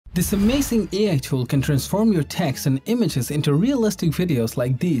This amazing AI tool can transform your text and images into realistic videos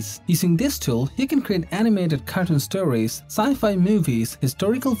like these. Using this tool, you can create animated cartoon stories, sci-fi movies,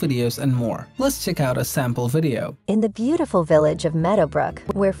 historical videos, and more. Let's check out a sample video. In the beautiful village of Meadowbrook,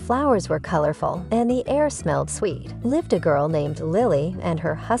 where flowers were colorful and the air smelled sweet, lived a girl named Lily and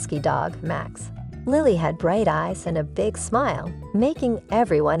her husky dog, Max. Lily had bright eyes and a big smile, making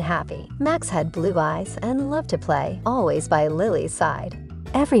everyone happy. Max had blue eyes and loved to play, always by Lily's side.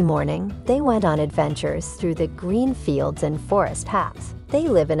 Every morning, they went on adventures through the green fields and forest paths. They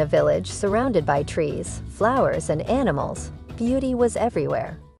live in a village surrounded by trees, flowers, and animals. Beauty was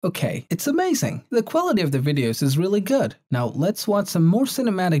everywhere. Okay, it's amazing. The quality of the videos is really good. Now let's watch some more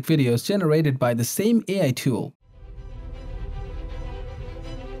cinematic videos generated by the same AI tool.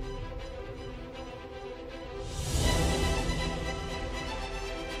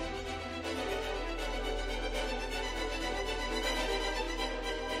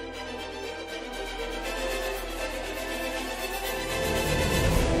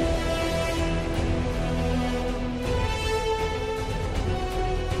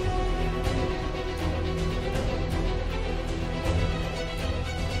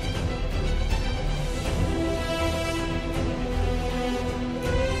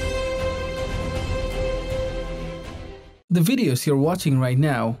 The videos you're watching right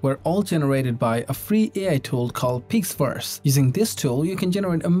now were all generated by a free AI tool called PixVerse. Using this tool, you can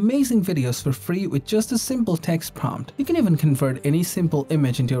generate amazing videos for free with just a simple text prompt. You can even convert any simple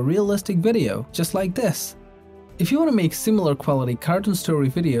image into a realistic video, just like this. If you want to make similar quality cartoon story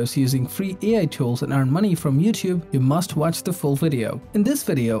videos using free AI tools and earn money from YouTube, you must watch the full video. In this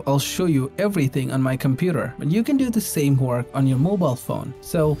video, I'll show you everything on my computer, but you can do the same work on your mobile phone.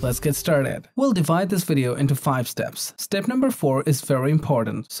 So let's get started. We'll divide this video into 5 steps. Step number 4 is very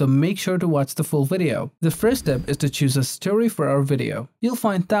important, so make sure to watch the full video. The first step is to choose a story for our video. You'll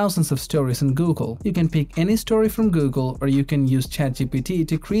find thousands of stories in Google. You can pick any story from Google, or you can use ChatGPT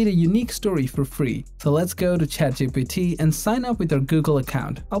to create a unique story for free. So let's go to ChatGPT and sign up with our Google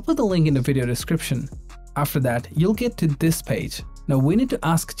account. I'll put the link in the video description. After that, you'll get to this page. Now we need to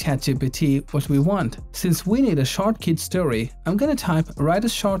ask ChatGPT what we want. Since we need a short kid story, I'm gonna type "write a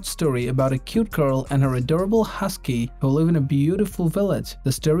short story about a cute girl and her adorable husky who live in a beautiful village."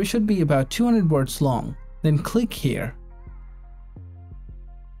 The story should be about 200 words long. Then click here.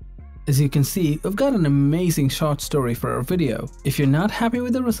 As you can see, we've got an amazing short story for our video. If you're not happy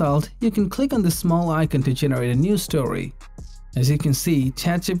with the result, you can click on the small icon to generate a new story. As you can see,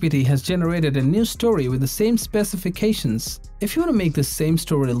 ChatGPT has generated a new story with the same specifications. If you want to make the same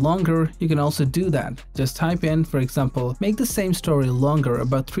story longer, you can also do that. Just type in, for example, "make the same story longer,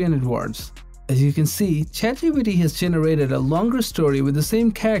 about 300 words." As you can see, ChatGPT has generated a longer story with the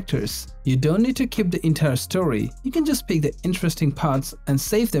same characters. You don't need to keep the entire story. You can just pick the interesting parts and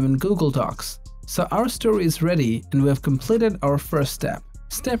save them in Google Docs. So our story is ready and we have completed our first step.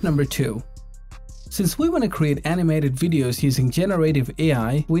 Step number 2. Since we want to create animated videos using generative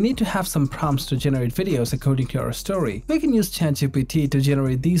AI, we need to have some prompts to generate videos according to our story. We can use ChatGPT to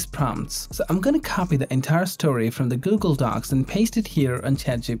generate these prompts. So I'm going to copy the entire story from the Google Docs and paste it here on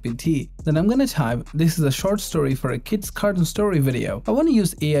ChatGPT. Then I'm going to type, "This is a short story for a kid's cartoon story video." I want to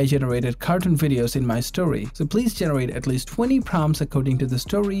use AI generated cartoon videos in my story. So please generate at least 20 prompts according to the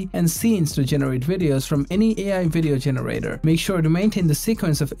story and scenes to generate videos from any AI video generator. Make sure to maintain the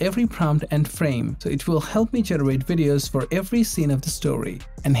sequence of every prompt and frame, so it will help me generate videos for every scene of the story.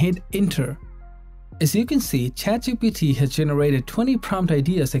 And hit enter. As you can see, ChatGPT has generated 20 prompt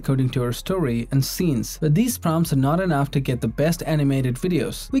ideas according to our story and scenes, but these prompts are not enough to get the best animated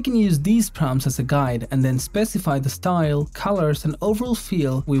videos. We can use these prompts as a guide and then specify the style, colors, and overall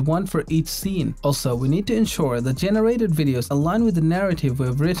feel we want for each scene. Also, we need to ensure the generated videos align with the narrative we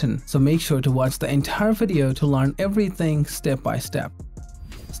have written, so make sure to watch the entire video to learn everything step by step.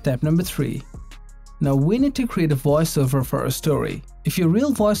 Step number 3. Now we need to create a voiceover for our story. If your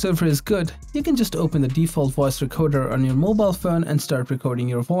real voiceover is good, you can just open the default voice recorder on your mobile phone and start recording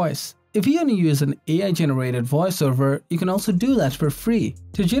your voice. If you want to use an AI-generated voiceover, you can also do that for free.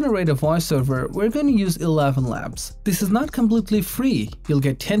 To generate a voiceover, we're going to use 11 Labs. This is not completely free. You'll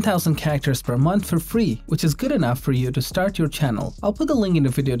get 10,000 characters per month for free, which is good enough for you to start your channel. I'll put the link in the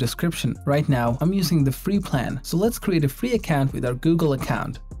video description. Right now, I'm using the free plan, so let's create a free account with our Google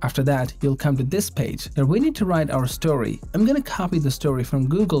account. After that, you'll come to this page where we need to write our story. I'm going to copy the story from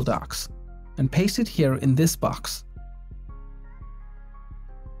Google Docs and paste it here in this box.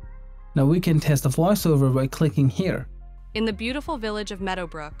 Now we can test the voiceover by clicking here. In the beautiful village of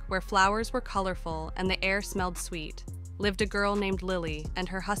Meadowbrook, where flowers were colorful and the air smelled sweet, lived a girl named Lily and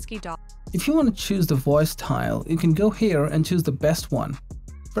her husky dog. If you want to choose the voice style, you can go here and choose the best one.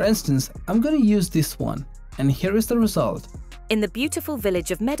 For instance, I'm going to use this one, and here is the result. In the beautiful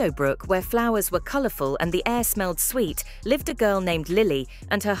village of Meadowbrook, where flowers were colourful and the air smelled sweet, lived a girl named Lily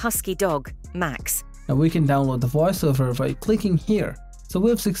and her husky dog, Max. Now we can download the voiceover by clicking here. So we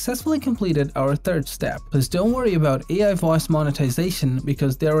have successfully completed our third step. Please don't worry about AI voice monetization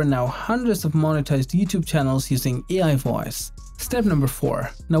because there are now hundreds of monetized YouTube channels using AI voice. Step number 4.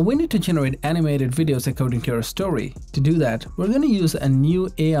 Now we need to generate animated videos according to your story. To do that, we're going to use a new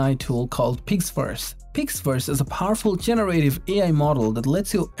AI tool called PixVerse. PixVerse is a powerful generative AI model that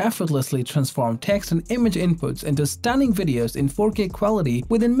lets you effortlessly transform text and image inputs into stunning videos in 4K quality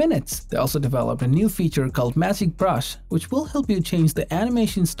within minutes. They also developed a new feature called Magic Brush, which will help you change the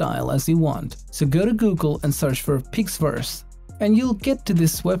animation style as you want. So go to Google and search for PixVerse, and you'll get to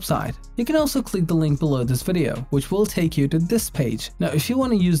this website. You can also click the link below this video, which will take you to this page. Now, if you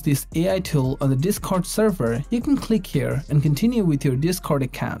want to use this AI tool on the Discord server, you can click here and continue with your Discord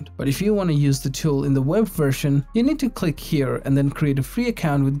account. But if you want to use the tool in the web version, you need to click here and then create a free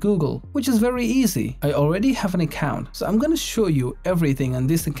account with Google, which is very easy. I already have an account, so I'm going to show you everything on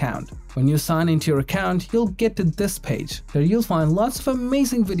this account. When you sign into your account, you'll get to this page. There you'll find lots of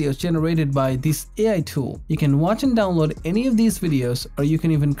amazing videos generated by this AI tool. You can watch and download any of these videos, or you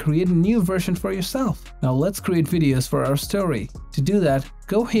can even create a new version for yourself. Now let's create videos for our story. To do that,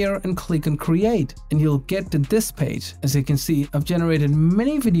 go here and click on Create, and you'll get to this page. As you can see, I've generated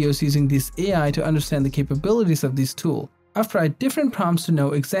many videos using this AI to understand the capabilities of this tool. I've tried different prompts to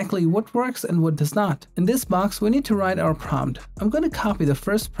know exactly what works and what does not. In this box, we need to write our prompt. I'm going to copy the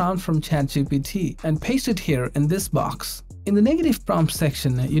first prompt from ChatGPT and paste it here in this box. In the negative prompt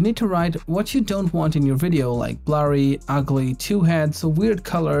section, you need to write what you don't want in your video, like blurry, ugly, two heads, weird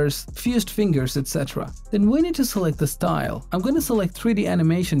colors, fused fingers, etc. Then we need to select the style. I'm going to select 3D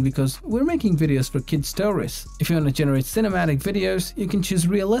animation because we're making videos for kids' stories. If you want to generate cinematic videos, you can choose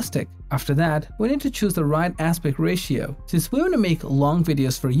realistic. After that, we need to choose the right aspect ratio. Since we want to make long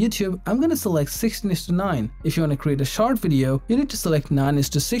videos for YouTube, I'm going to select 16:9. If you want to create a short video, you need to select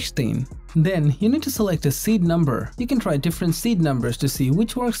 9:16. Then you need to select a seed number. You can try different seed numbers to see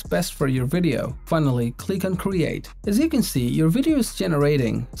which works best for your video. Finally, click on Create. As you can see, your video is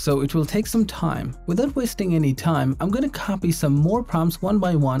generating, so it will take some time. Without wasting any time, I'm going to copy some more prompts one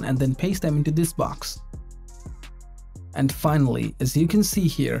by one and then paste them into this box. And finally, as you can see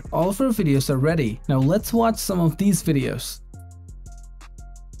here, all of our videos are ready. Now let's watch some of these videos.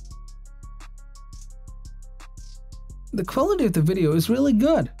 The quality of the video is really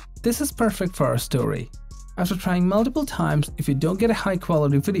good. This is perfect for our story. After trying multiple times, if you don't get a high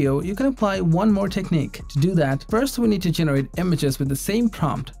quality video, you can apply one more technique. To do that, first we need to generate images with the same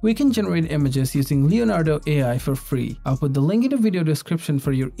prompt. We can generate images using Leonardo AI for free. I'll put the link in the video description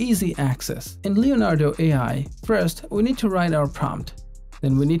for your easy access. In Leonardo AI, first we need to write our prompt.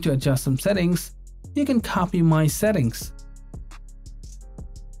 Then we need to adjust some settings. You can copy my settings.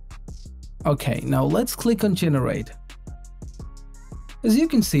 Okay, now let's click on Generate. As you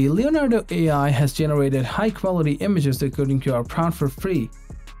can see, Leonardo AI has generated high-quality images according to our prompt for free.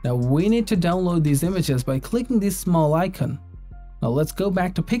 Now we need to download these images by clicking this small icon. Now let's go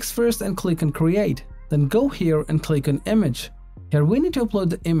back to PixVerse and click on Create. Then go here and click on Image. Here we need to upload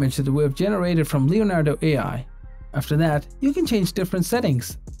the image that we have generated from Leonardo AI. After that, you can change different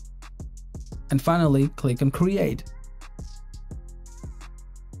settings. And finally, click on Create.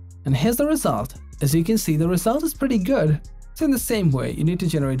 And here's the result. As you can see, the result is pretty good. So in the same way, you need to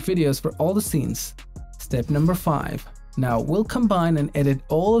generate videos for all the scenes. Step number 5. Now we'll combine and edit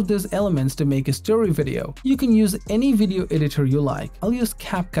all of those elements to make a story video. You can use any video editor you like. I'll use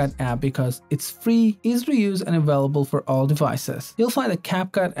CapCut app because it's free, easy to use, and available for all devices. You'll find the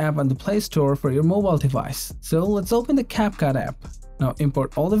CapCut app on the Play Store for your mobile device. So let's open the CapCut app. Now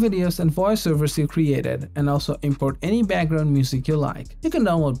import all the videos and voiceovers you created, and also import any background music you like. You can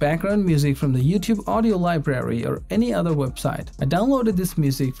download background music from the YouTube audio library or any other website. I downloaded this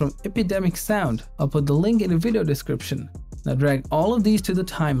music from Epidemic Sound. I'll put the link in the video description. Now drag all of these to the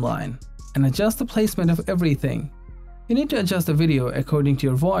timeline and adjust the placement of everything. You need to adjust the video according to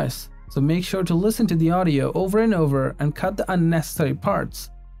your voice, so make sure to listen to the audio over and over and cut the unnecessary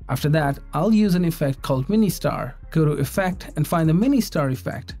parts. After that, I'll use an effect called Mini Star. Go to Effect and find the Mini Star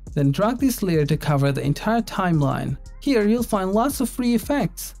effect. Then drag this layer to cover the entire timeline. Here you'll find lots of free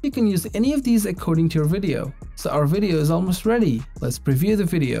effects. You can use any of these according to your video. So our video is almost ready. Let's preview the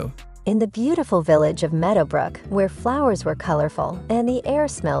video. In the beautiful village of Meadowbrook, where flowers were colorful and the air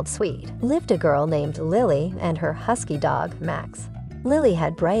smelled sweet, lived a girl named Lily and her husky dog, Max. Lily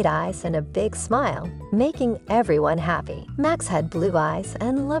had bright eyes and a big smile, making everyone happy. Max had blue eyes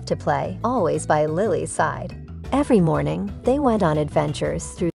and loved to play, always by Lily's side. Every morning, they went on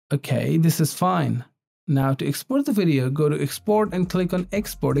adventures through. Okay, this is fine. Now to export the video, go to Export and click on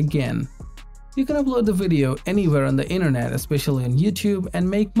Export again. You can upload the video anywhere on the internet, especially on YouTube, and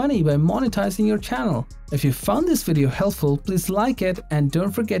make money by monetizing your channel. If you found this video helpful, please like it and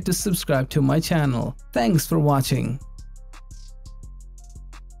don't forget to subscribe to my channel. Thanks for watching.